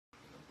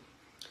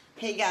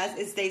Hey guys,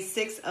 it's day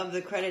 6 of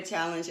the credit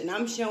challenge, and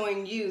I'm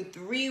showing you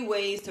 3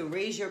 ways to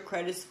raise your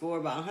credit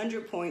score by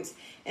 100 points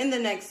in the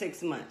next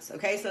 6 months.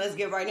 Okay, so let's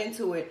get right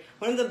into it.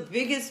 One of the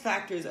biggest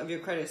factors of your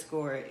credit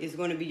score is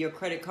going to be your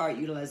credit card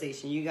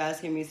utilization. You guys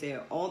hear me say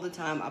it all the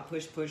time. I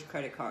push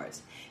credit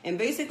cards. And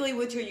basically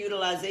what your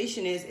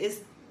utilization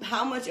is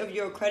how much of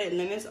your credit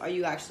limits are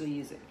you actually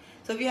using.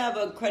 So if you have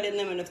a credit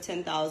limit of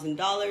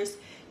 $10,000,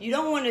 you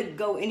don't want to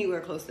go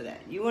anywhere close to that.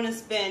 You want to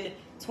spend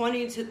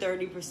 20 to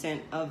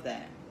 30% of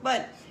that.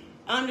 But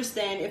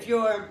understand, if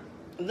your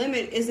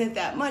limit isn't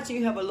that much and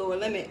you have a lower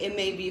limit, it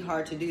may be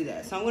hard to do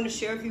that. So I'm going to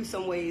share with you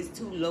some ways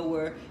to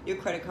lower your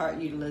credit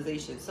card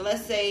utilization. So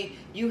let's say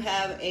you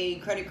have a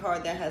credit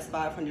card that has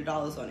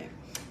 $500 on it.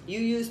 You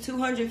use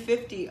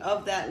 $250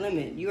 of that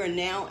limit. You are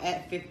now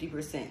at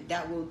 50%.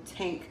 That will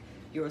tank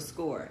your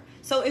score.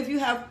 So if you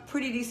have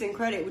pretty decent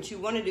credit, what you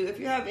want to do, if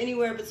you have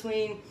anywhere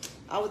between,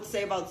 I would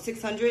say about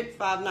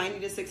 590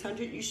 to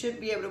 600, you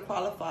should be able to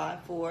qualify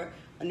for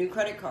a new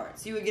credit card.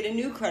 So you would get a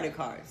new credit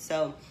card.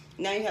 So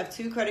now you have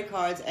 2 credit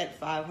cards at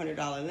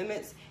 $500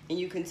 limits, and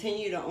you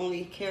continue to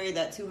only carry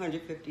that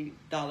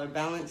 $250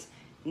 balance.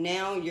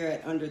 Now you're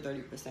at under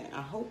 30%.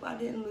 I hope I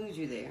didn't lose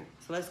you there.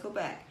 So let's go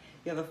back.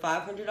 You have a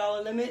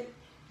 $500 limit.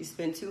 You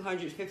spend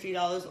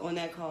 $250 on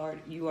that card.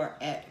 You are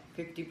at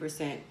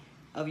 50%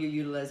 of your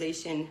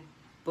utilization.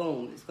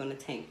 Boom, it's going to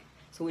tank.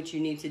 So what you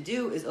need to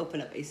do is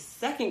open up a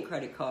second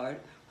credit card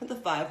with a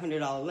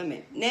 $500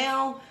 limit.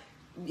 Now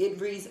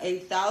it reads a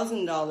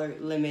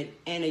 $1,000 limit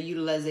and a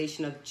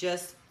utilization of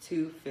just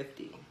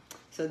 $250.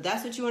 So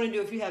that's what you want to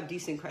do if you have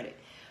decent credit.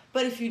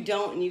 But if you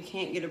don't and you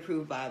can't get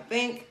approved by a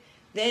bank,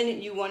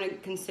 then you want to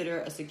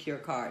consider a secure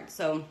card.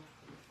 So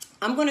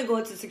I'm going to go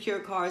into secure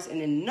cards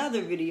in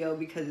another video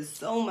because there's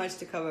so much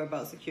to cover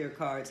about secure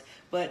cards.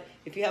 But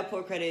if you have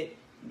poor credit,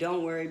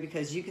 don't worry,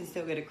 because you can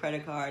still get a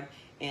credit card,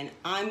 and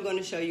I'm going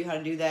to show you how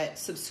to do that.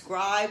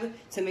 Subscribe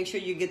to make sure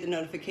you get the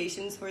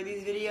notifications for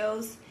these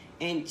videos,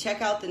 and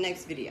check out the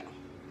next video.